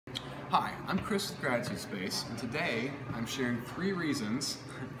I'm Chris with GratitudeSpace, and today I'm sharing 3 reasons,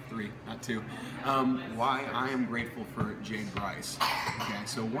 3, not 2, why I am grateful for Jade Bryce. Okay,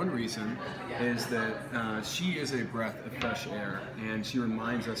 so one reason is that she is a breath of fresh air, and she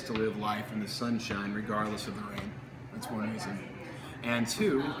reminds us to live life in the sunshine regardless of the rain. That's one reason. And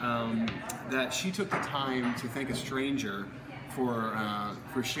 2, that she took the time to thank a stranger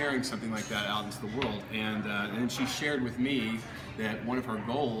for sharing something like that out into the world, and she shared with me that one of her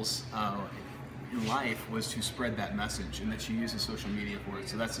goals in life was to spread that message, and that she uses social media for it.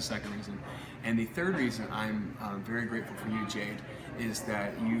 So that's the second reason. And the third reason I'm very grateful for you, Jade, is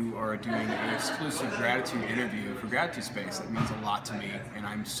that you are doing an exclusive gratitude interview for GratitudeSpace. That means a lot to me, and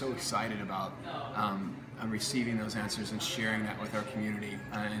I'm so excited about receiving those answers and sharing that with our community,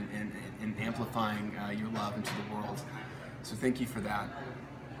 and amplifying your love into the world. So thank you for that.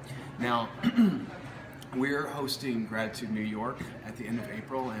 Now, we're hosting Gratitude New York at the end of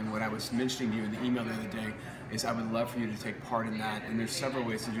April, and what I was mentioning to you in the email the other day is I would love for you to take part in that, and there's several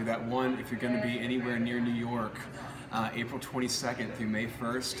ways to do that. One, if you're going to be anywhere near New York, April 22nd through May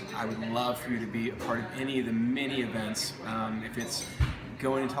 1st, I would love for you to be a part of any of the many events. If it's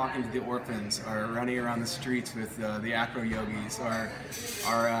going and talking to the orphans, or running around the streets with the acro yogis, or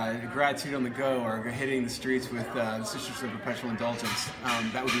gratitude on the go, or hitting the streets with the Sisters of Perpetual Indulgence,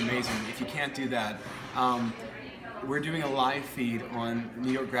 that would be amazing. If you can't do that, we're doing a live feed on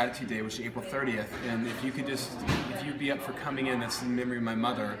New York Gratitude Day, which is April 30th, and if you'd be up for coming in, that's in memory of my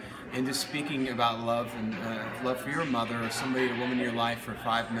mother, and just speaking about love and love for your mother or somebody, a woman in your life, for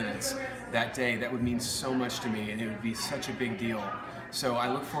 5 minutes that day, that would mean so much to me, and it would be such a big deal. So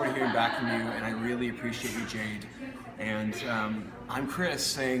I look forward to hearing back from you, and I really appreciate you, Jade. And I'm Chris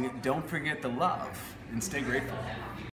saying, don't forget the love, and stay grateful.